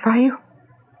satisfy you?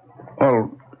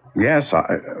 Well, yes,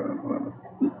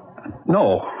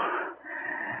 no.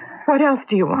 What else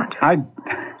do you want?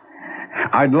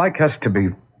 I'd like us to be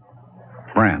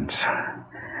friends.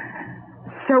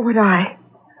 So would I.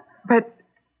 But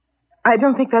I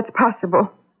don't think that's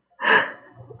possible.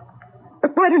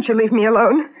 Why don't you leave me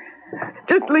alone?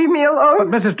 Just leave me alone.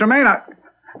 But, Mrs. Tremaine,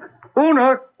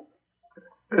 Una!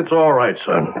 It's all right,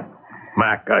 son.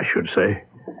 Mac, I should say.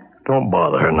 Don't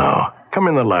bother her now. Come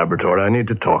in the laboratory. I need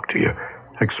to talk to you.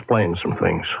 Explain some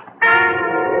things.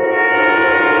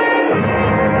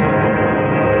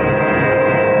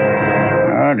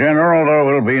 General, there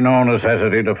will be no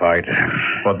necessity to fight.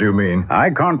 What do you mean? I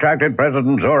contacted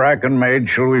President Zorak and made,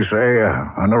 shall we say,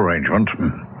 an arrangement.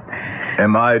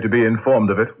 Am I to be informed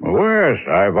of it? Yes,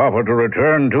 I've offered to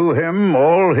return to him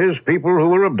all his people who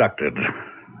were abducted.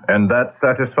 And that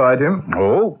satisfied him?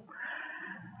 Oh.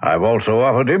 I've also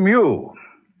offered him you,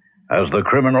 as the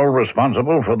criminal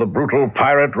responsible for the brutal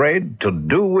pirate raid, to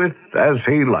do with as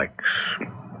he likes.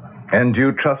 And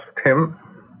you trust him?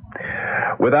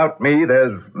 Without me,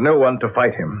 there's no one to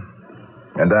fight him.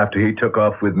 And after he took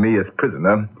off with me as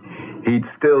prisoner, he'd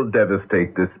still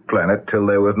devastate this planet till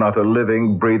there was not a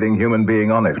living, breathing human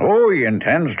being on it. Oh, he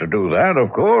intends to do that,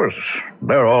 of course.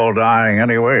 They're all dying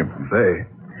anyway. Say,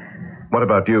 what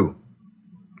about you?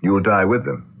 You'll die with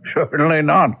them. Certainly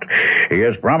not. He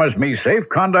has promised me safe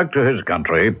conduct to his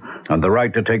country and the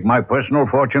right to take my personal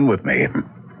fortune with me.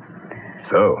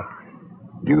 So,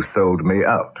 you sold me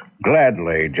out.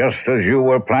 Gladly, just as you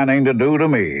were planning to do to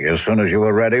me as soon as you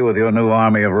were ready with your new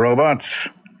army of robots.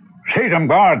 Seize them,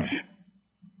 guards.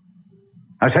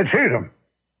 I said seize them.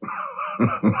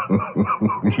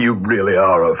 You really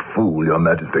are a fool, Your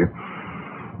Majesty.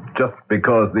 Just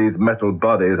because these metal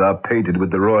bodies are painted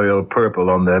with the royal purple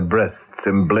on their breasts,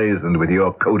 emblazoned with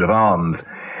your coat of arms,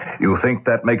 you think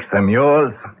that makes them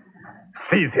yours?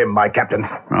 Seize him, my captains.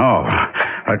 Oh,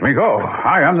 let me go.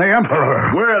 I am the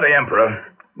Emperor. We're the Emperor.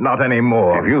 Not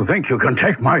anymore. If you think you can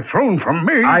take my throne from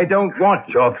me... I don't want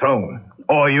your throne.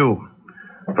 Or you.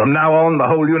 From now on, the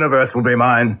whole universe will be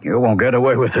mine. You won't get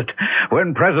away with it.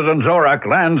 When President Zorak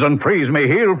lands and frees me,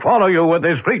 he'll follow you with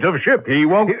his fleet of ships. He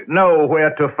won't know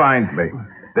where to find me.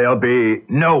 There'll be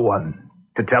no one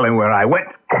to tell him where I went.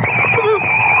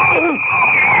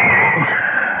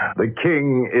 The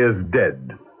king is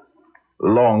dead.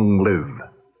 Long live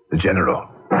the general.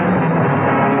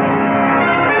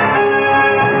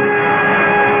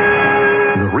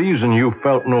 The reason you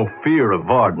felt no fear of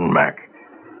Varden, Mac,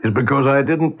 is because I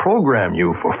didn't program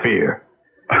you for fear.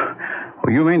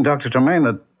 Well, you mean, Dr. Tremaine,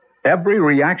 that every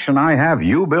reaction I have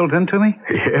you built into me?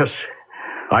 Yes.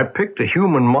 I picked a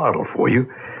human model for you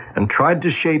and tried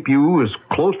to shape you as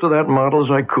close to that model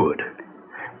as I could,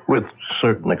 with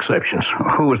certain exceptions.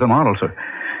 Who was the model, sir?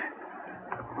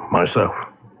 Myself.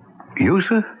 You,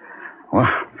 sir? Well,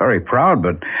 very proud,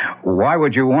 but why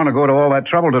would you want to go to all that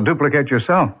trouble to duplicate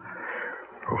yourself?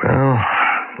 Well,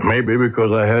 maybe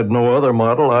because I had no other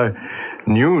model I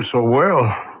knew so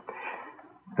well.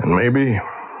 And maybe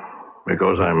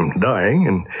because I'm dying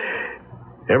and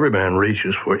every man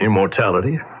reaches for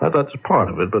immortality. That's part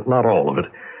of it, but not all of it.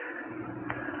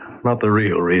 not the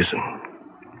real reason.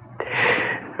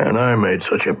 And I made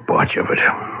such a botch of it.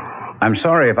 I'm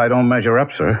sorry if I don't measure up,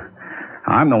 sir.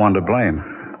 I'm the one to blame.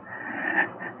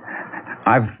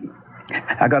 I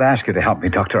got to ask you to help me,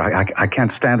 Doctor. I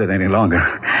can't stand it any longer.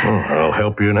 Well, I'll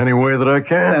help you in any way that I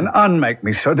can. Then unmake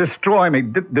me, sir. Destroy me.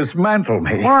 Dismantle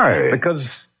me. Why? Because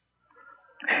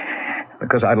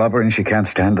I love her and she can't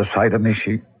stand the sight of me.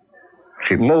 She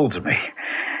loathes me.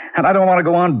 And I don't want to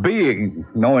go on being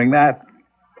knowing that.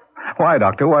 Why,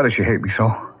 Doctor? Why does she hate me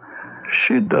so?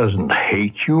 She doesn't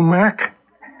hate you, Mac.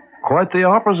 Quite the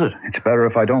opposite. It's better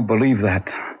if I don't believe that.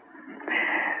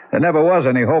 There never was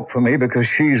any hope for me because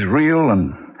she's real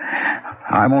and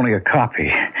I'm only a copy.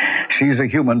 She's a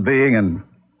human being and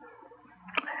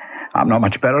I'm not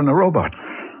much better than a robot.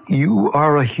 You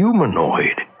are a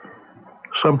humanoid.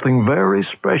 Something very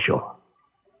special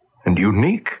and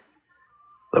unique.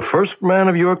 The first man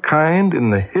of your kind in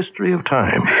the history of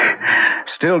time.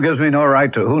 Still gives me no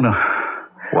right to Una.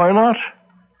 Why not?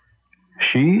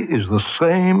 She is the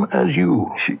same as you.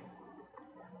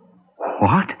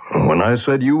 What? When I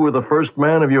said you were the first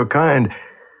man of your kind,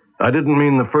 I didn't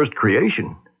mean the first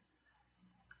creation.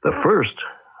 The first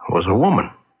was a woman.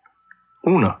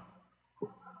 Una.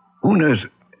 Una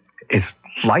is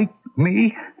like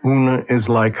me? Una is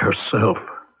like herself.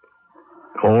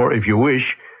 Or, if you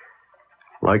wish,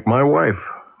 like my wife.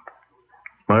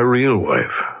 My real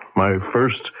wife. My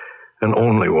first and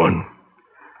only one.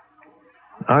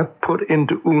 I put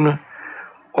into Una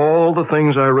all the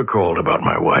things I recalled about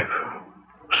my wife.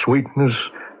 Sweetness,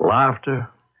 laughter,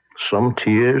 some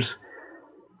tears,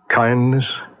 kindness,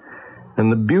 and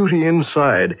the beauty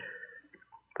inside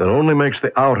that only makes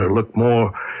the outer look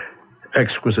more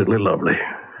exquisitely lovely.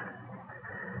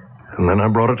 And then I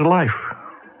brought it to life.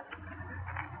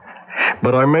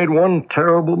 But I made one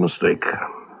terrible mistake.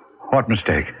 What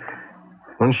mistake?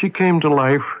 When she came to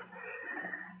life,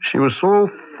 she was so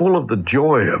full of the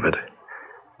joy of it,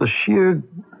 the sheer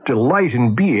delight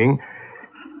in being,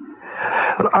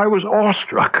 that I was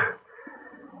awestruck.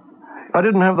 I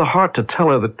didn't have the heart to tell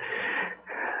her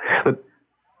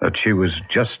that she was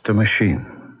just a machine.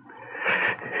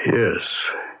 Yes.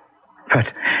 But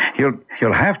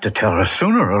you'll have to tell her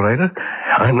sooner or later.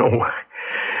 I know.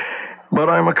 But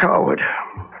I'm a coward.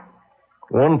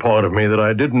 One part of me that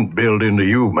I didn't build into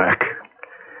you, Mac.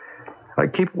 I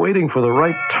keep waiting for the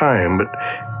right time, but...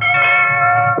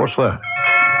 What's that?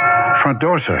 Front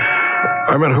door, sir.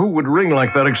 I mean, who would ring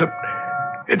like that except...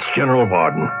 It's General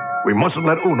Varden. We mustn't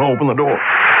let Una open the door.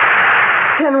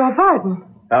 General Varden.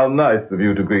 How nice of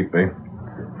you to greet me.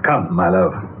 Come, my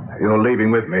love. You're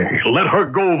leaving with me. Let her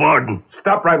go, Varden.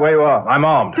 Stop right where you are. I'm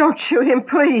armed. Don't shoot him,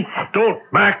 please. Don't,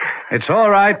 Mac. It's all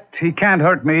right. He can't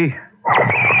hurt me.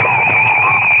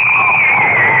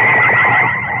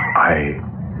 I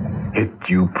hit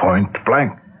you point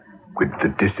blank with the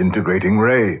disintegrating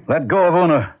ray. Let go of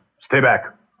Una. Stay back.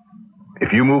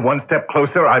 If you move one step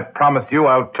closer, I promise you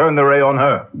I'll turn the ray on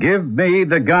her. Give me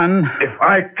the gun. If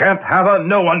I can't have her,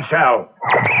 no one shall.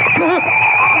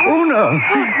 Una!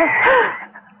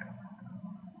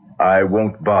 I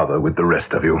won't bother with the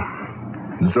rest of you.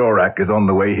 Zorak is on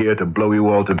the way here to blow you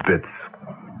all to bits.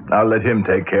 I'll let him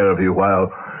take care of you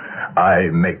while I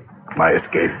make my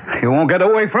escape. You won't get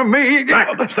away from me. Mac,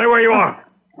 stay where you are.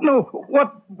 No,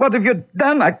 what have you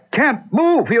done? I can't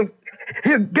move. He'll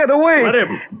get away. Let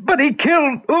him. But he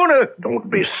killed Una. Don't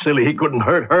be silly. He couldn't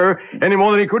hurt her any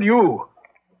more than he could you.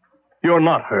 You're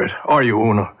not hurt, are you,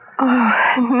 Una? Oh,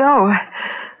 no.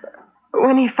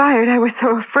 When he fired, I was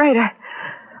so afraid.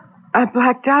 I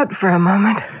blacked out for a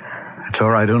moment. It's all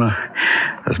right, Una.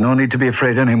 There's no need to be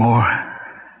afraid anymore.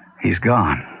 He's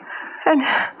gone. And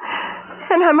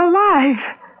I'm alive.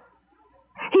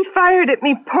 He fired at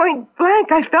me point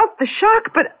blank. I felt the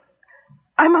shock, but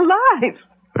I'm alive.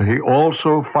 He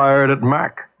also fired at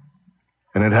Mac,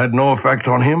 and it had no effect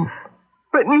on him.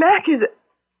 But Mac is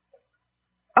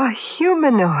a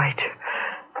humanoid.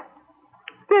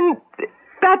 Then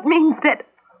that means that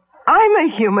I'm a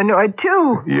humanoid,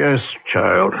 too. Yes,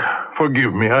 child.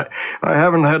 Forgive me. I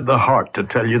haven't had the heart to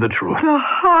tell you the truth. The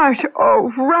heart?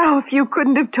 Oh, Ralph, you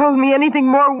couldn't have told me anything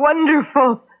more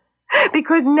wonderful.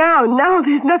 Because now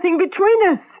there's nothing between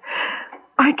us.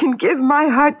 I can give my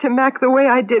heart to Mac the way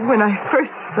I did when I first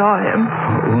saw him.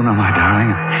 Una, my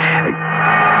darling.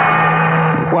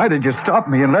 Why did you stop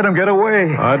me and let him get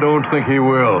away? I don't think he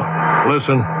will.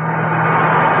 Listen.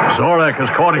 Zorak has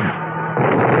caught him.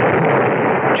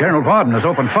 General Varden has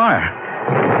opened fire.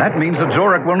 That means that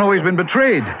Zorak will know he's been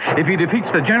betrayed. If he defeats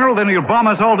the general, then he'll bomb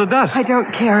us all to dust. I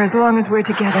don't care as long as we're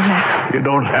together, Mac. You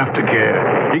don't have to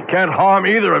care. He can't harm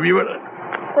either of you.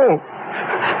 Oh,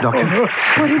 Doctor. What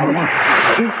is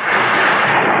it?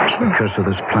 The curse of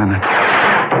this planet.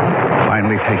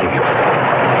 Finally taking him.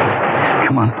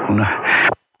 Come on, Una.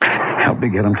 Help me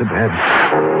get him to bed.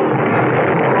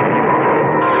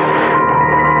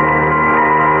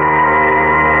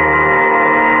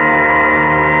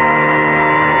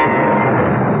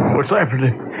 What's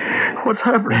happening? What's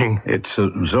happening? It's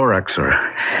Zorak, sir.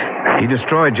 He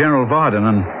destroyed General Varden,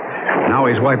 and now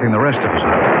he's wiping the rest of us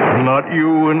out. Not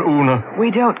you and Una.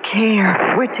 We don't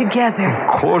care. We're together.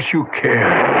 Of course you care.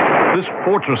 This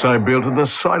fortress I built at the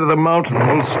side of the mountain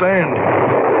will stand,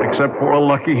 except for a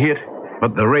lucky hit.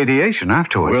 But the radiation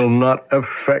afterwards will not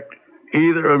affect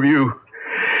either of you.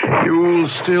 You will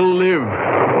still live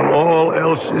when all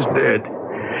else is dead,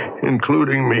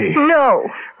 including me. No.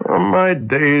 My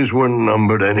days were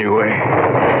numbered anyway.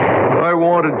 I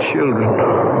wanted children,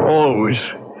 always.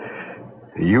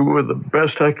 You were the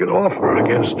best I could offer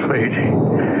against fate.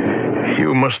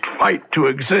 You must fight to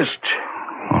exist.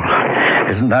 Oh,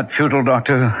 isn't that futile,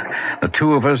 Doctor? The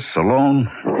two of us alone.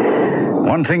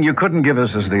 One thing you couldn't give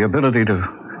us is the ability to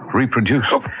reproduce.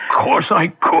 Of course I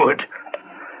could.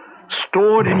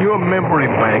 Stored in your memory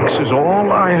banks is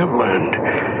all I have learned.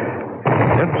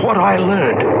 And what I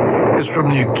learned is from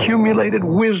the accumulated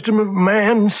wisdom of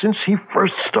man since he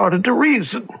first started to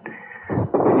reason.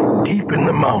 Deep in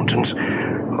the mountains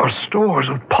are stores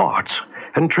of parts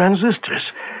and transistors,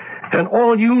 and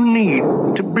all you need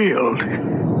to build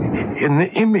in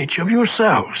the image of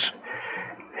yourselves.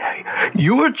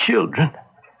 Your children,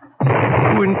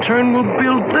 who in turn will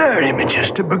build their images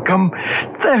to become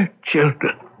their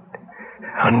children,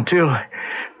 until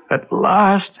at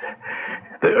last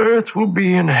the earth will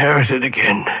be inherited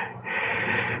again.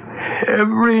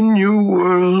 Every new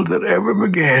world that ever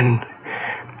began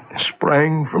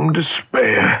sprang from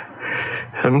despair,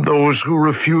 and those who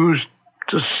refused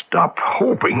to stop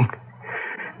hoping.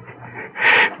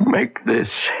 Make this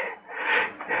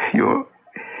your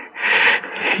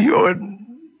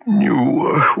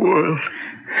new world.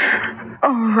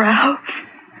 Oh, Ralph.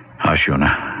 Hush, Una.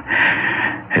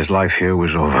 His life here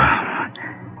was over.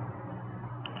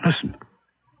 Listen.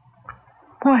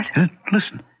 What?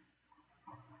 Listen.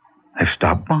 They've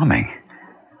stopped bombing.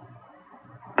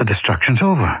 The destruction's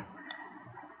over.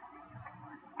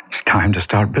 It's time to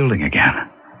start building again.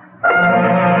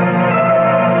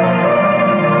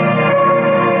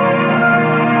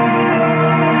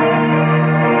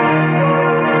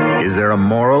 Is there a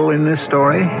moral in this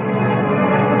story?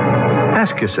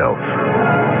 Ask yourself.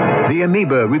 The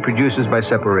amoeba reproduces by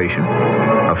separation,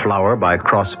 a flower by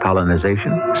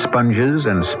cross-pollinization, sponges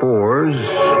and spores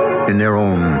in their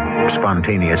own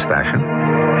spontaneous fashion.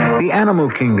 The animal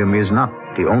kingdom is not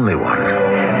the only one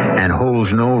and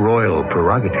holds no royal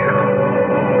prerogative.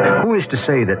 Who is to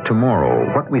say that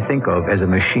tomorrow what we think of as a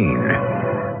machine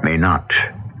may not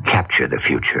capture the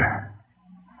future?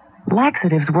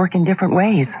 Laxatives work in different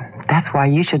ways. That's why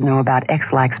you should know about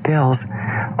X-Lax pills.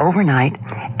 Overnight,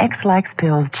 X-Lax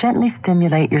pills gently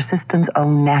stimulate your system's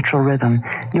own natural rhythm,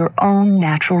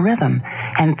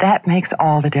 and that makes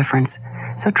all the difference.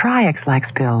 So try X-Lax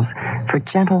pills for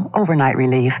gentle overnight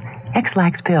relief.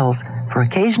 X-Lax pills for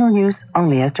occasional use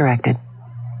only as directed.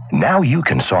 Now you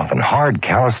can soften hard,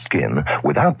 calloused skin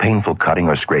without painful cutting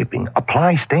or scraping.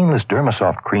 Apply stainless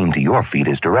Dermasoft cream to your feet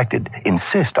as directed.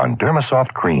 Insist on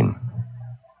Dermasoft cream.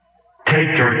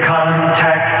 Take your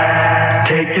contact,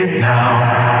 take it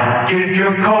now. Give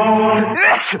your code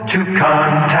to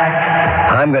contact.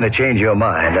 I'm going to change your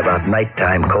mind about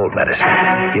nighttime cold medicine.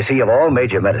 You see, of all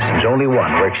major medicines, only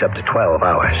one works up to 12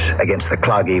 hours against the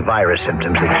cloggy virus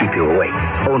symptoms that keep you awake.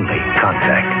 Only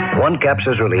Contact. One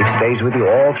capsule's relief stays with you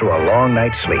all through a long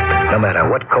night's sleep, no matter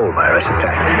what cold virus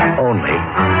attacks. Only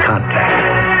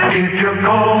Contact. Give your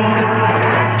code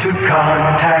to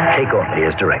contact. Take only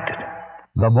as directed.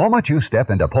 The moment you step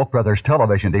into Polk Brothers'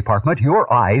 television department,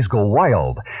 your eyes go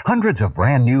wild. Hundreds of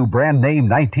brand new, brand name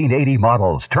 1980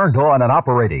 models turned on and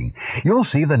operating. You'll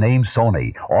see the name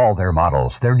Sony, all their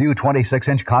models, their new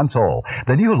 26-inch console,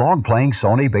 the new long-playing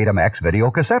Sony Betamax video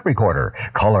cassette recorder,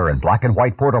 color and black and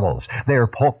white portables. They're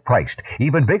Polk priced,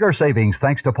 even bigger savings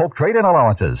thanks to Polk trade-in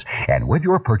allowances. And with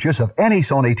your purchase of any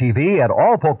Sony TV at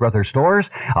all Polk Brothers stores,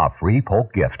 a free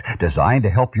Polk gift designed to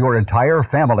help your entire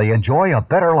family enjoy a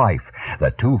better life.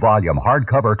 the 2-volume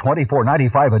hardcover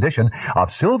 $24.95 edition of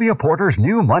Sylvia Porter's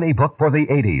new money book for the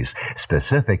 80s.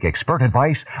 Specific expert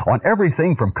advice on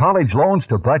everything from college loans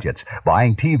to budgets,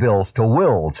 buying T-bills to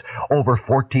wills. Over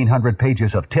 1,400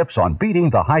 pages of tips on beating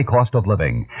the high cost of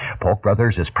living. Polk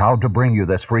Brothers is proud to bring you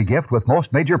this free gift with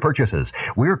most major purchases.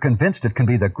 We're convinced it can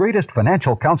be the greatest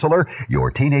financial counselor your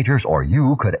teenagers or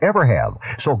you could ever have.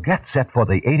 So get set for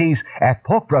the 80s at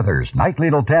Polk Brothers,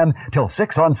 nightly till 10 till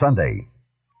 6 on Sunday.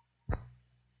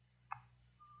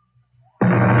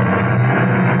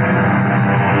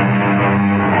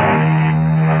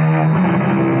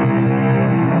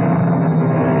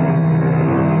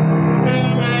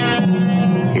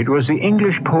 It was the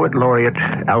English poet laureate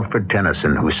Alfred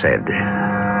Tennyson who said,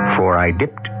 "For I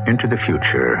dipped into the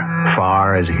future,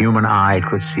 far as human eye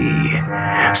could see,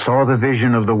 saw the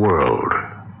vision of the world,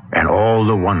 and all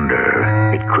the wonder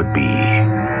it could be."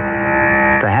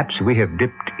 Perhaps we have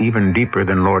dipped even deeper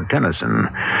than Lord Tennyson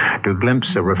to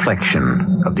glimpse a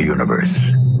reflection of the universe.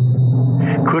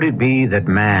 Could it be that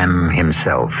man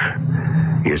himself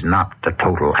is not the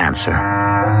total answer?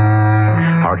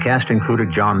 Our cast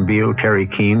included John Beale, Terry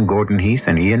Keane, Gordon Heath,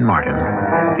 and Ian Martin.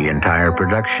 The entire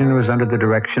production was under the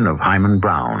direction of Hyman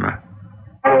Brown.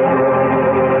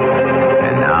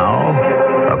 And now,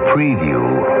 a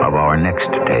preview of our next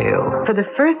tale. For the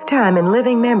first time in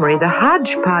living memory, the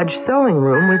hodgepodge sewing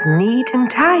room was neat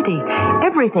and tidy.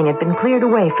 Everything had been cleared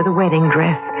away for the wedding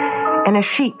dress, and a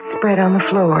sheet spread on the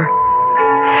floor.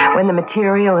 When the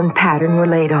material and pattern were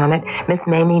laid on it, Miss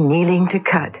Mamie kneeling to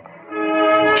cut,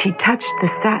 she touched the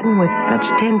satin with such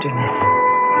tenderness.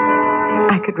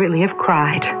 I could really have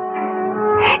cried.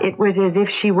 It was as if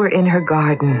she were in her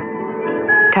garden,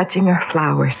 touching her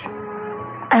flowers.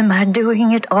 Am I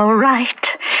doing it all right?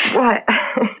 Why,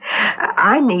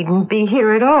 I needn't be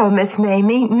here at all, Miss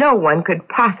Mamie. No one could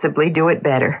possibly do it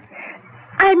better.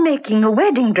 I'm making a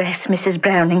wedding dress, Mrs.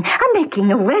 Browning. I'm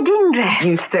making a wedding dress.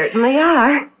 You certainly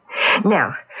are.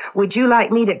 Now, would you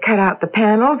like me to cut out the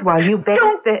panels while you bake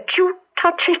Don't you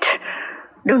touch it.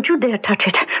 Don't you dare touch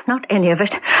it. Not any of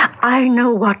it. I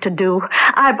know what to do.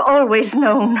 I've always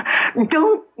known.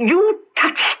 Don't you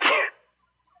touch it.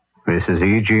 This is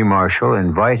E.G. Marshall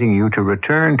inviting you to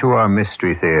return to our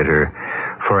Mystery Theater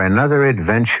for another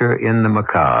adventure in the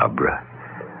macabre.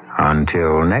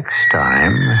 Until next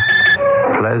time,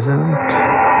 pleasant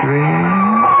dreams.